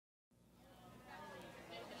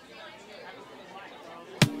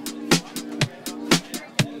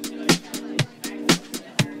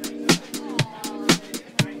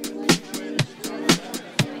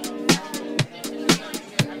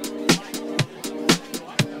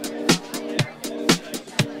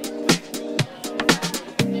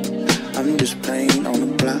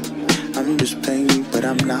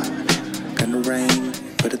I'm not gonna rain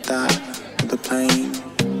with a thought of the plane.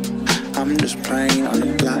 I'm just praying on the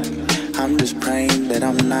block. I'm just praying that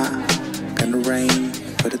I'm not gonna rain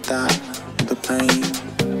with a thought of the plane.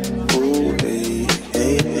 Ooh, hey,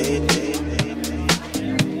 hey, hey, hey.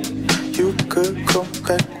 You could come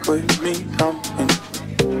back with me, I'm in.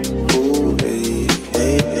 Ooh, hey,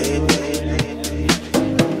 hey, hey, hey.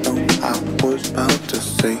 No, I was about to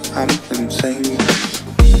say I'm insane.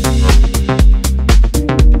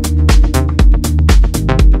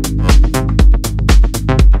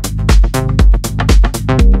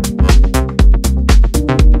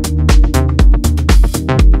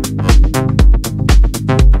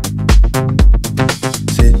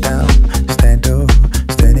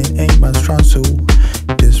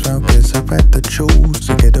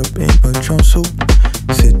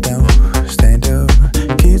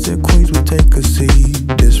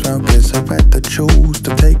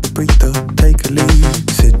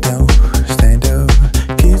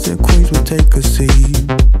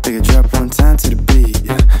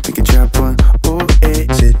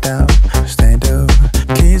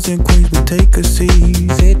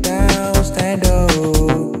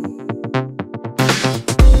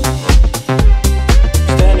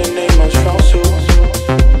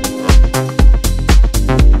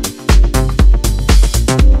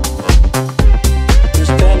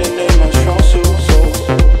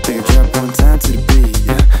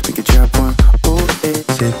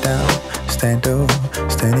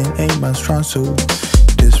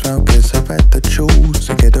 This round, guess I've had to choose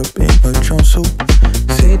to get up in a jumpsuit.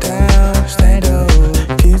 Sit down, stand up.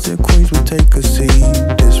 Kings and queens will take a seat.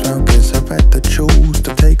 This round, guess I've had to choose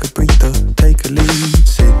to take a breather, take a lead.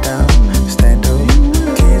 Sit down, stand up.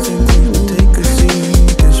 Kings and queens will take a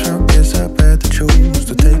seat. This round, guess I've had to choose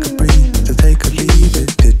to take a breathe, to take a lead.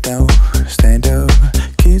 Sit down, stand up.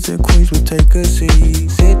 Kings and queens will take a seat.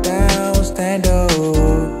 Sit down, stand up.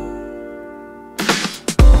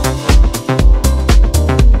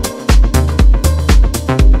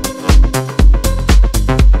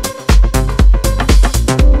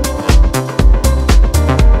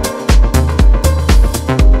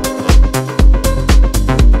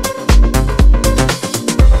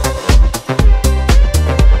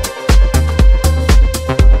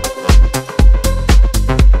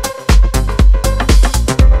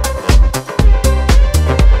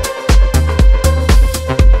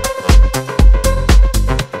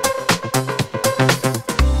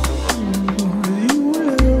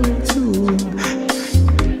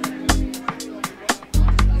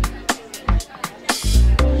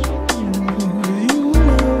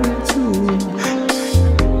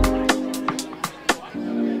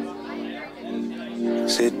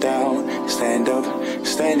 Sit down, stand up,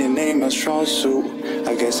 standing in my strong suit.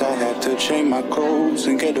 I guess I have to change my clothes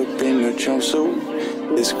and get up in a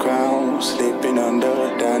jumpsuit. This crown slipping under,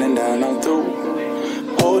 down and down, I'm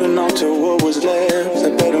through. Holding on to what was left,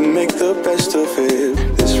 I better make the best of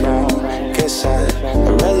it. This round, guess I'd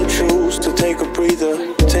rather choose to take a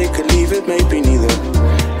breather, take or leave it, maybe neither.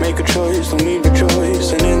 Make a choice, don't mean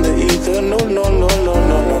rejoice, and in the ether, no, no, no, no,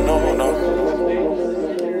 no, no, no, no.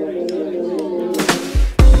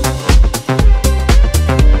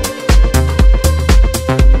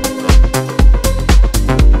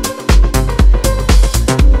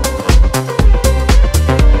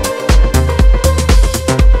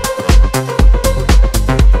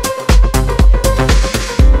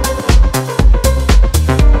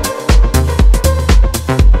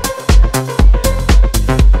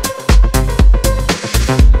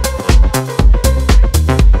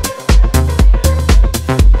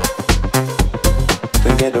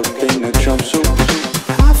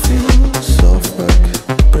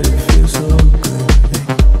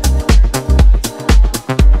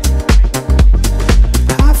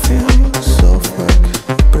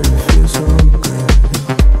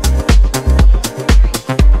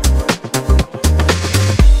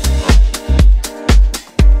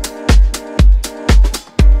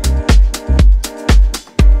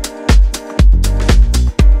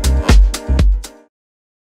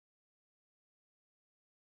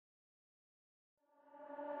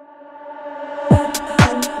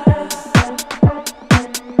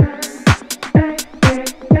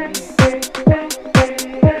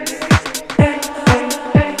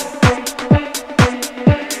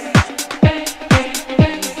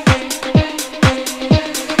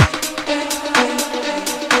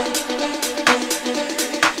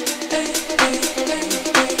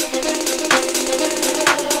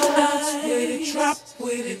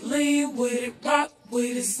 With it, lean with it, rock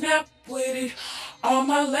with it, snap with it. All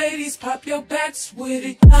my ladies, pop your backs with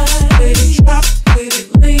it. Ladies, drop with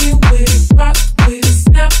it, lean with it, rock with it,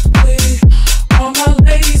 snap with it. All my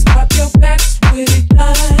ladies, pop your backs with it.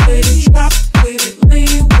 Ladies, drop with it,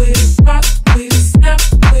 lean with it, rock with it, snap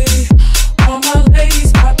with it. All my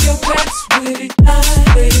ladies, pop your backs with it.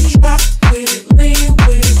 Ladies, drop with it, lean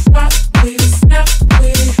with it, rock with it, snap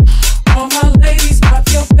with it. All my ladies, pop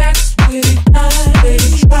your backs with it.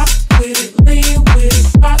 Ladies, drop with it, lean with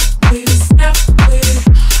it, rock with it, snap with it.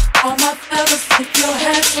 All my fellas, put your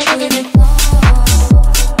hands with it.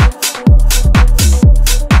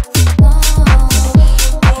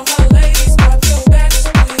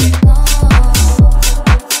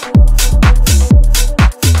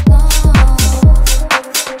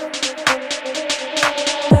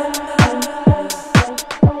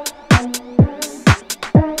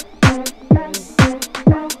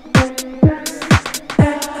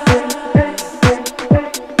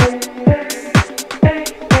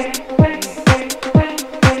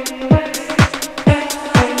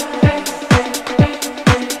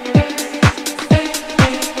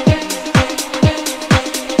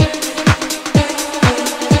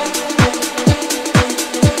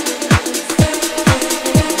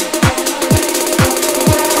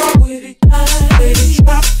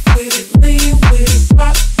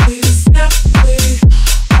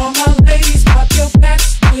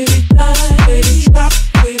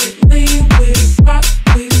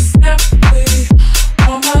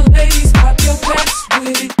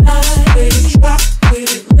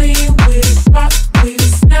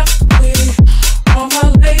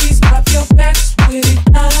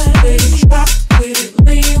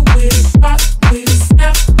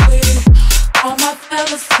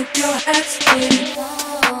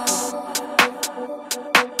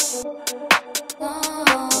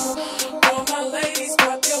 All my ladies,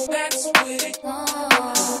 pop your backs with it.